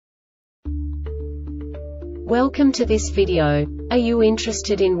Welcome to this video. Are you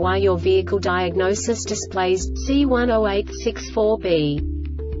interested in why your vehicle diagnosis displays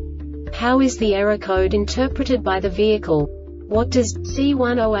C1086-4B? How is the error code interpreted by the vehicle? What does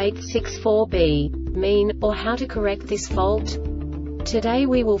C1086-4B mean, or how to correct this fault? Today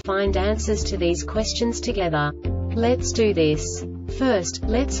we will find answers to these questions together. Let's do this. First,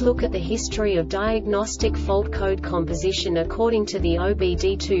 let's look at the history of diagnostic fault code composition according to the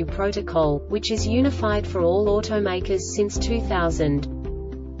OBD2 protocol, which is unified for all automakers since 2000.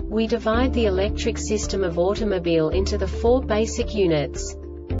 We divide the electric system of automobile into the four basic units: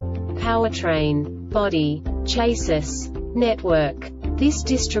 powertrain, body, chassis, network. This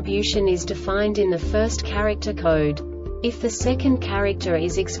distribution is defined in the first character code. If the second character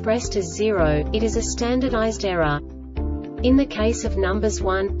is expressed as 0, it is a standardized error. In the case of numbers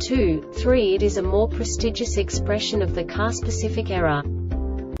 1, 2, 3, it is a more prestigious expression of the car-specific error.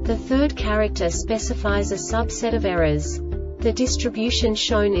 The third character specifies a subset of errors. The distribution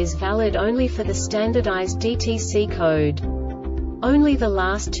shown is valid only for the standardized DTC code. Only the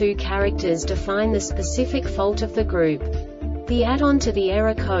last two characters define the specific fault of the group. The add-on to the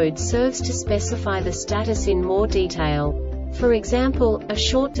error code serves to specify the status in more detail. For example, a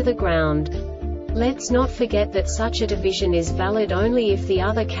short to the ground. Let's not forget that such a division is valid only if the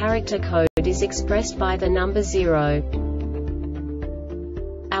other character code is expressed by the number 0.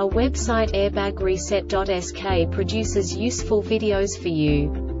 Our website airbagreset.sk produces useful videos for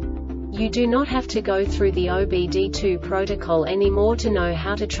you. You do not have to go through the OBD2 protocol anymore to know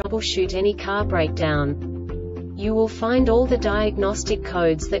how to troubleshoot any car breakdown. You will find all the diagnostic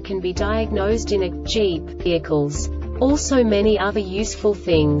codes that can be diagnosed in a Jeep vehicles. Also many other useful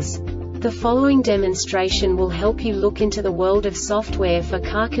things. The following demonstration will help you look into the world of software for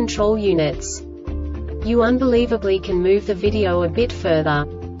car control units. You unbelievably can move the video a bit further.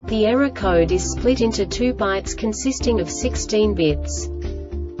 The error code is split into 2 bytes consisting of 16 bits.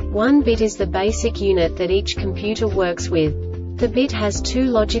 1 bit is the basic unit that each computer works with. The bit has 2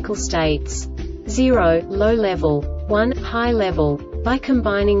 logical states: 0, low level, 1, high level. By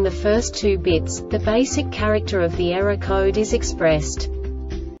combining the first 2 bits, the basic character of the error code is expressed.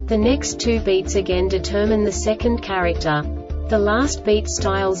 The next 2 beats again determine the second character. The last beat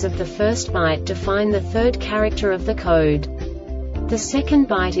styles of the first byte define the third character of the code. The second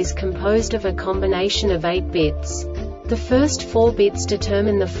byte is composed of a combination of 8 bits. The first 4 bits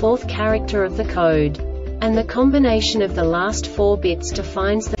determine the fourth character of the code. And the combination of the last 4 bits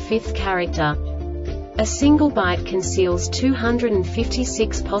defines the fifth character. A single byte conceals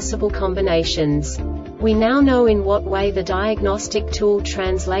 256 possible combinations. We now know in what way the diagnostic tool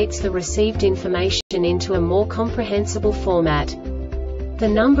translates the received information into a more comprehensible format. The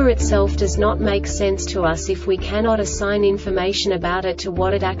number itself does not make sense to us if we cannot assign information about it to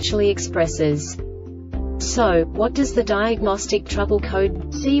what it actually expresses. So, what does the Diagnostic Trouble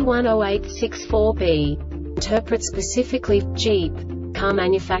Code C1086-4B interpret specifically for Jeep car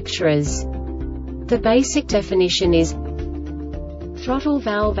manufacturers? The basic definition is: throttle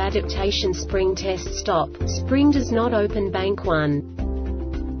valve adaptation spring test stop, spring does not open bank 1.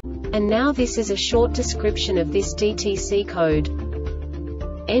 And now this is a short description of this DTC code.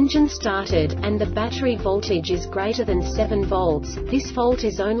 Engine started, and the battery voltage is greater than 7 volts. This fault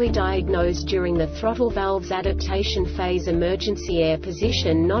is only diagnosed during the throttle valve's adaptation phase. Emergency air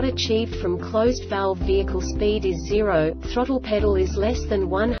position not achieved from closed valve. Vehicle speed is 0, throttle pedal is less than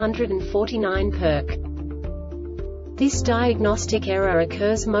 149 perc. This diagnostic error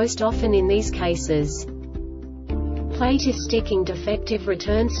occurs most often in these cases: plate is sticking, defective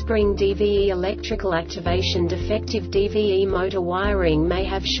return spring, DVE electrical activation, defective DVE motor wiring may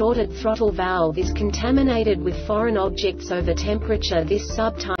have shorted, throttle valve is contaminated with foreign objects over temperature. This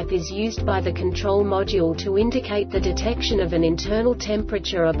subtype is used by the control module to indicate the detection of an internal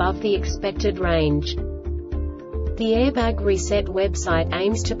temperature above the expected range. The Airbag Reset website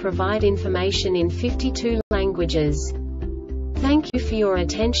aims to provide information in 52 languages. Thank you for your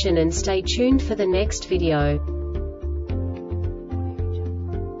attention and stay tuned for the next video.